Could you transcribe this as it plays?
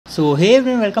So hey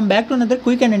everyone, welcome back to another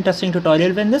quick and interesting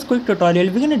tutorial. In this quick tutorial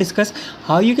we're going to discuss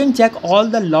how you can check all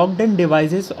the logged in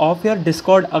devices of your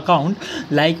Discord account.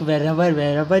 Like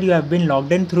wherever you have been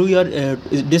logged in through your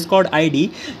Discord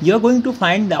ID, you're going to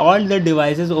find all the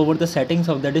devices over the settings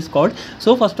of the Discord.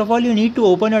 So first of all, you need to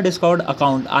open your Discord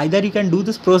account. Either you can do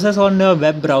this process on your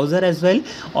web browser as well,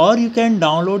 or you can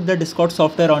download the Discord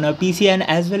software on your PC, and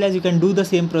as well as you can do the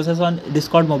same process on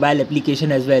Discord mobile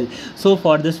application as well. So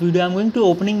for this video I'm going to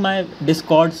opening my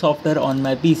Discord software on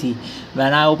my PC.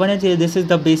 When I open it, this is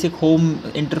the basic home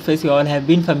interface. You all have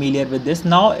been familiar with this.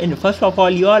 Now first of all,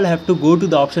 you all have to go to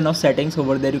the option of settings.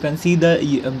 Over there you can see the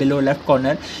below left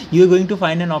corner, you are going to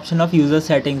find an option of user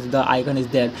settings. The icon is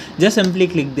there. Just simply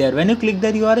click there. When you click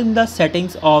there, you are in the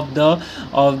settings of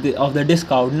the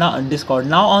Discord.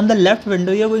 Now on the left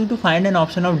window you are going to find an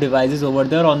option of devices over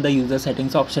there on the user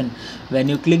settings option. When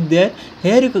you click there,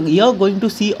 here you are going to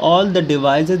see all the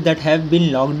devices that have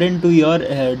been logged into your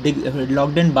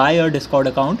logged in by your Discord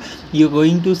account. You're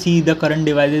going to see the current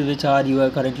devices which are you are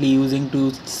currently using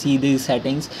to see these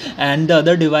settings, and the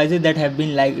other devices that have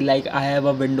been like I have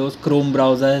a Windows Chrome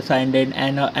browser signed in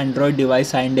and an Android device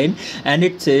signed in, and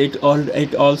it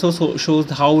also shows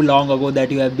how long ago that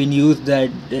you have been used that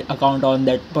account on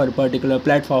that particular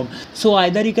platform. So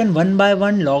either you can one by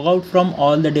one log out from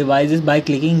all the devices by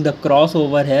clicking the cross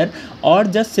over here, or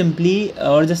just simply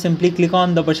click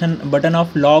on the button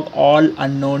of log all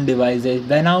unknown devices.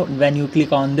 When you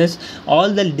click on this, all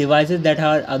the devices that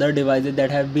are other devices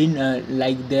that have been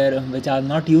which are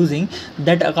not using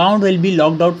that account will be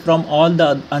logged out from all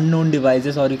the unknown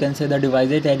devices, or you can say the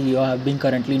devices that you have been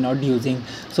currently not using.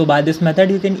 So by this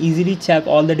method you can easily check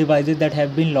all the devices that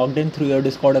have been logged in through your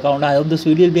Discord account. I hope this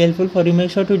video will be helpful for you.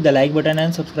 Make sure to hit the like button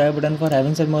and subscribe button for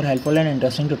having some more helpful and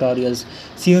interesting tutorials.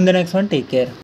 See you in the next one. Take care.